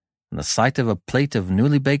open, and the sight of a plate of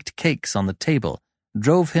newly baked cakes on the table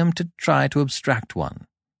drove him to try to abstract one.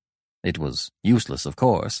 It was useless, of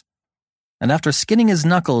course, and after skinning his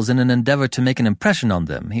knuckles in an endeavor to make an impression on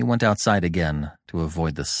them, he went outside again to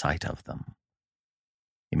avoid the sight of them.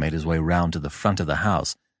 He made his way round to the front of the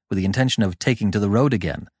house with the intention of taking to the road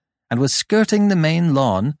again, and was skirting the main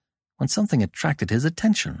lawn when something attracted his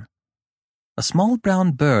attention. A small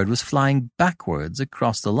brown bird was flying backwards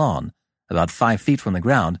across the lawn, about 5 feet from the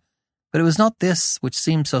ground, but it was not this which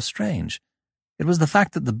seemed so strange. It was the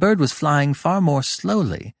fact that the bird was flying far more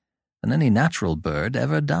slowly than any natural bird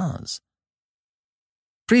ever does.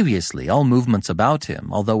 Previously, all movements about him,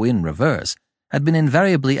 although in reverse, had been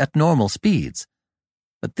invariably at normal speeds,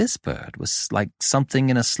 but this bird was like something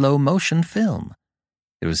in a slow-motion film.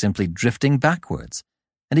 It was simply drifting backwards,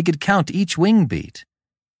 and he could count each wing beat.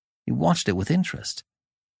 He watched it with interest,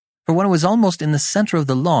 for when it was almost in the center of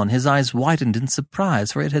the lawn, his eyes widened in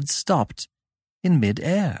surprise, for it had stopped in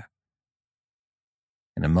mid-air.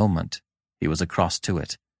 In a moment, he was across to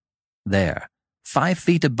it. There, 5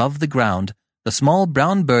 feet above the ground, the small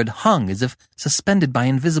brown bird hung as if suspended by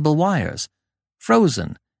invisible wires,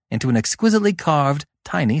 frozen into an exquisitely carved,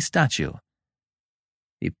 tiny statue.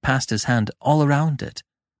 He passed his hand all around it,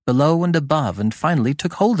 below and above, and finally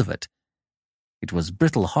took hold of it. It was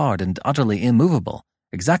brittle, hard, and utterly immovable,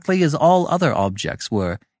 exactly as all other objects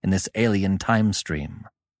were in this alien time stream.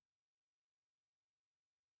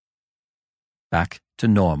 Back to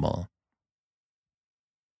normal.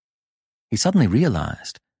 He suddenly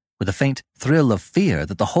realized, with a faint thrill of fear,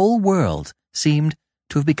 that the whole world seemed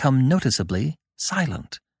to have become noticeably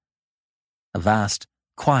silent. A vast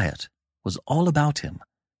quiet was all about him.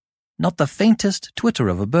 Not the faintest twitter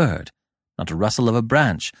of a bird, not a rustle of a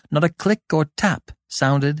branch, not a click or tap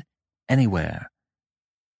sounded anywhere.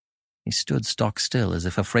 He stood stock still, as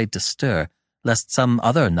if afraid to stir, lest some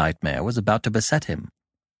other nightmare was about to beset him.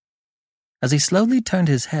 As he slowly turned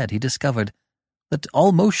his head, he discovered that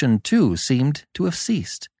all motion, too, seemed to have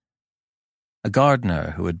ceased. A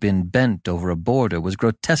gardener who had been bent over a border was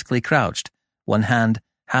grotesquely crouched, one hand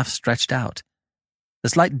half stretched out. The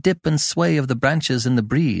slight dip and sway of the branches in the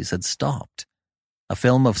breeze had stopped. A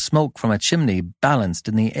film of smoke from a chimney balanced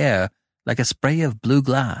in the air like a spray of blue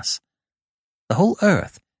glass. The whole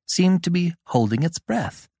earth seemed to be holding its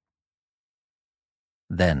breath.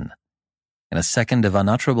 Then, in a second of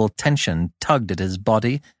unutterable tension tugged at his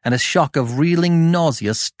body, and a shock of reeling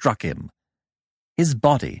nausea struck him. His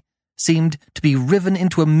body seemed to be riven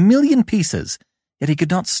into a million pieces, yet he could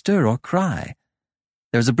not stir or cry.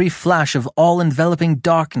 There was a brief flash of all-enveloping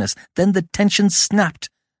darkness, then the tension snapped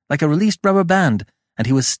like a released rubber band, and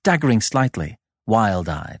he was staggering slightly,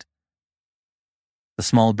 wild-eyed. The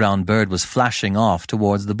small brown bird was flashing off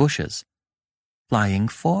towards the bushes, flying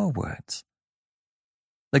forwards.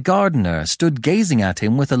 The gardener stood gazing at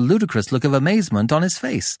him with a ludicrous look of amazement on his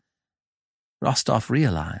face. Rostov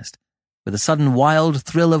realized, with a sudden wild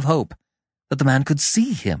thrill of hope, that the man could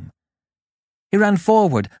see him. He ran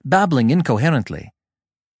forward, babbling incoherently.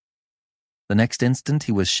 The next instant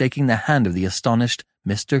he was shaking the hand of the astonished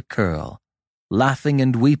Mr. Curl, laughing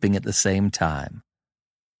and weeping at the same time.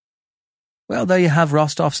 Well, there you have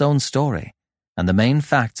Rostov's own story, and the main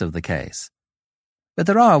facts of the case. But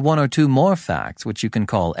there are one or two more facts which you can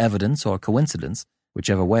call evidence or coincidence,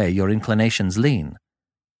 whichever way your inclinations lean.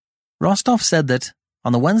 Rostov said that,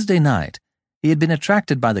 on the Wednesday night, he had been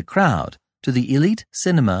attracted by the crowd to the Elite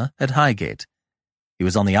Cinema at Highgate. He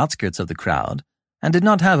was on the outskirts of the crowd and did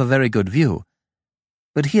not have a very good view,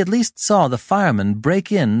 but he at least saw the firemen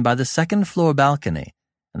break in by the second-floor balcony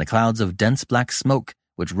and the clouds of dense black smoke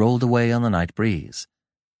which rolled away on the night breeze.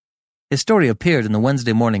 His story appeared in the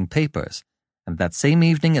Wednesday morning papers, and that same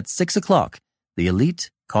evening at 6 o'clock, the Elite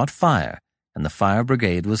caught fire and the fire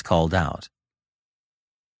brigade was called out.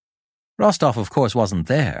 Rostov, of course, wasn't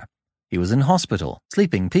there. He was in hospital,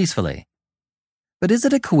 sleeping peacefully. But is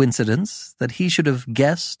it a coincidence that he should have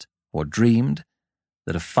guessed or dreamed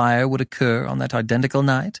that a fire would occur on that identical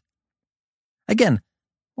night? Again,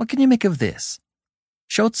 what can you make of this?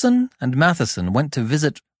 Schoetzen and Matheson went to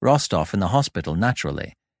visit Rostov in the hospital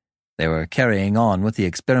naturally. They were carrying on with the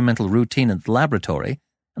experimental routine at the laboratory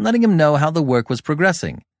and letting him know how the work was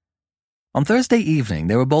progressing. On Thursday evening,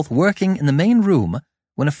 they were both working in the main room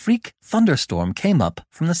when a freak thunderstorm came up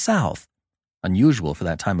from the south. Unusual for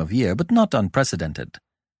that time of year, but not unprecedented.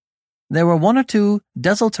 There were one or two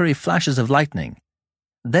desultory flashes of lightning.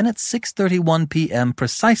 Then at 6:31 p.m.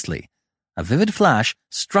 precisely, a vivid flash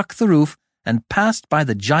struck the roof and passed by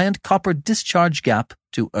the giant copper discharge gap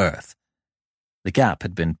to Earth. The gap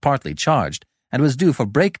had been partly charged and was due for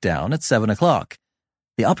breakdown at 7 o'clock.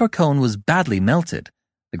 The upper cone was badly melted,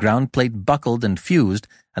 the ground plate buckled and fused,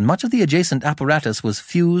 and much of the adjacent apparatus was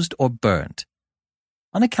fused or burnt.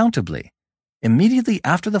 Unaccountably, immediately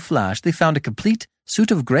after the flash, they found a complete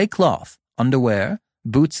suit of grey cloth, underwear,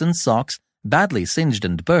 boots and socks, badly singed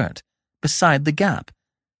and burnt, beside the gap,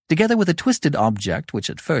 together with a twisted object which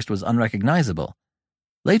at first was unrecognizable.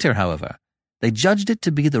 Later, however, they judged it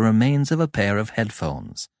to be the remains of a pair of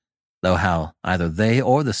headphones, though how either they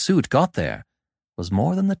or the suit got there was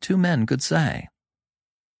more than the two men could say.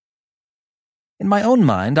 In my own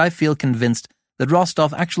mind, I feel convinced that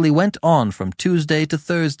Rostov actually went on from Tuesday to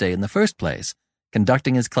Thursday in the first place,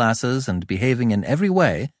 conducting his classes and behaving in every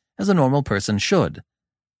way as a normal person should.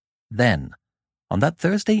 Then, on that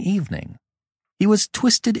Thursday evening, he was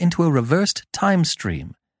twisted into a reversed time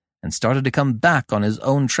stream and started to come back on his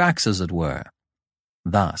own tracks, as it were.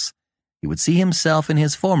 Thus, he would see himself in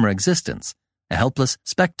his former existence, a helpless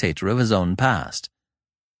spectator of his own past.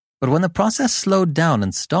 But when the process slowed down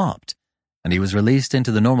and stopped, and he was released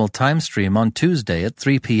into the normal time stream on Tuesday at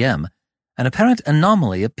 3 p.m., an apparent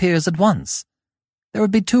anomaly appears at once. There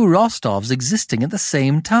would be two Rostovs existing at the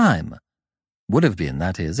same time. Would have been,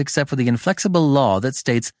 that is, except for the inflexible law that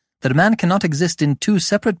states that a man cannot exist in two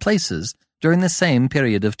separate places during the same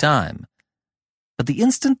period of time. But the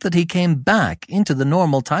instant that he came back into the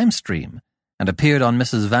normal time stream and appeared on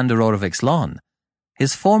Mrs. van der Orevik's lawn,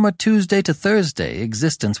 his former Tuesday to Thursday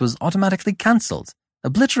existence was automatically cancelled,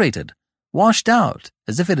 obliterated, washed out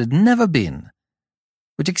as if it had never been,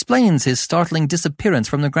 which explains his startling disappearance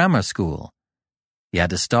from the grammar school. He had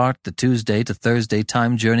to start the Tuesday to Thursday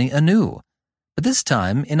time journey anew, but this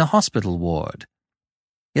time in a hospital ward.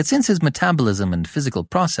 Yet since his metabolism and physical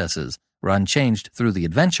processes were unchanged through the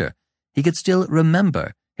adventure, he could still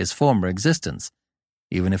remember his former existence,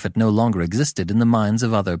 even if it no longer existed in the minds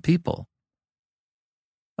of other people.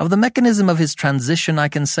 Of the mechanism of his transition I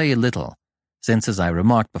can say little, since, as I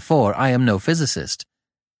remarked before, I am no physicist.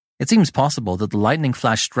 It seems possible that the lightning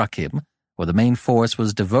flash struck him, or the main force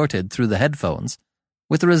was diverted through the headphones,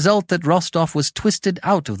 with the result that Rostov was twisted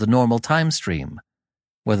out of the normal time stream.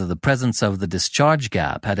 Whether the presence of the discharge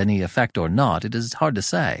gap had any effect or not, it is hard to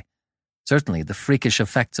say. Certainly the freakish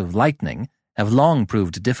effects of lightning have long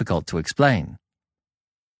proved difficult to explain.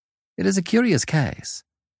 It is a curious case,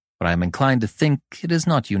 but I am inclined to think it is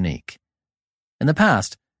not unique. In the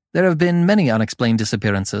past, there have been many unexplained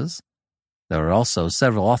disappearances. There are also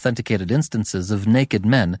several authenticated instances of naked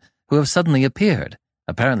men who have suddenly appeared,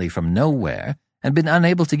 apparently from nowhere, and been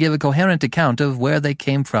unable to give a coherent account of where they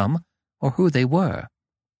came from or who they were.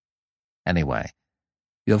 Anyway,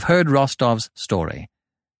 you have heard Rostov's story,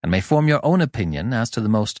 and may form your own opinion as to the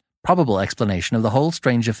most probable explanation of the whole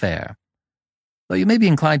strange affair. Though you may be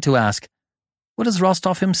inclined to ask, what does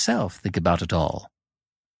Rostov himself think about it all?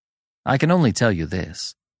 I can only tell you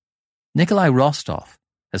this. Nikolai Rostov,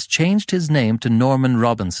 has changed his name to Norman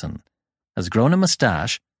Robinson, has grown a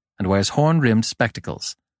mustache, and wears horn-rimmed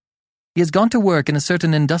spectacles. He has gone to work in a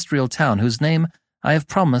certain industrial town whose name I have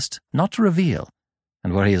promised not to reveal,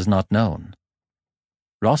 and where he is not known.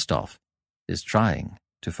 Rostov is trying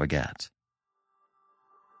to forget.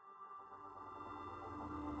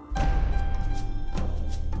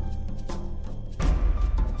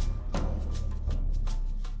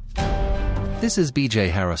 This is B.J.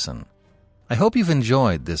 Harrison. I hope you've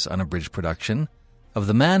enjoyed this unabridged production of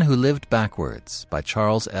The Man Who Lived Backwards by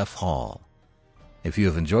Charles F. Hall. If you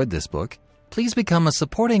have enjoyed this book, please become a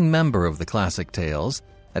supporting member of the Classic Tales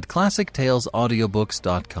at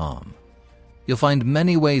ClassicTalesAudiobooks.com. You'll find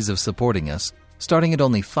many ways of supporting us, starting at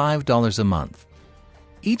only $5 a month.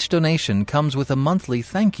 Each donation comes with a monthly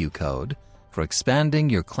thank you code for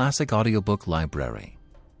expanding your classic audiobook library.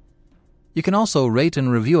 You can also rate and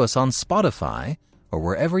review us on Spotify or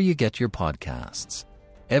wherever you get your podcasts.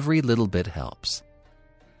 Every little bit helps.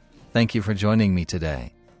 Thank you for joining me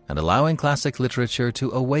today and allowing classic literature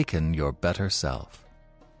to awaken your better self.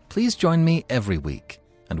 Please join me every week,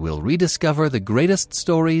 and we'll rediscover the greatest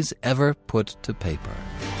stories ever put to paper.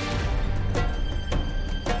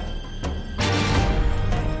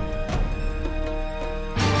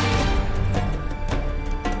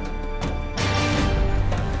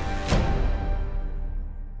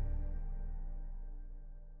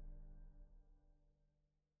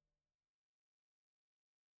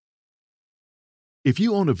 If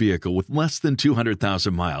you own a vehicle with less than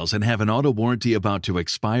 200,000 miles and have an auto warranty about to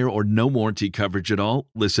expire or no warranty coverage at all,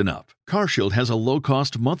 listen up. CarShield has a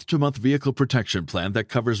low-cost month-to-month vehicle protection plan that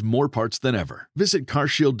covers more parts than ever. Visit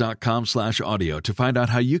carshield.com/audio to find out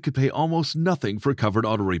how you could pay almost nothing for covered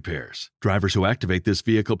auto repairs. Drivers who activate this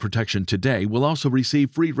vehicle protection today will also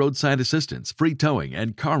receive free roadside assistance, free towing,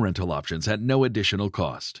 and car rental options at no additional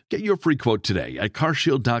cost. Get your free quote today at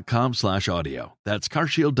carshield.com/audio. That's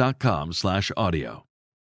carshield.com/audio.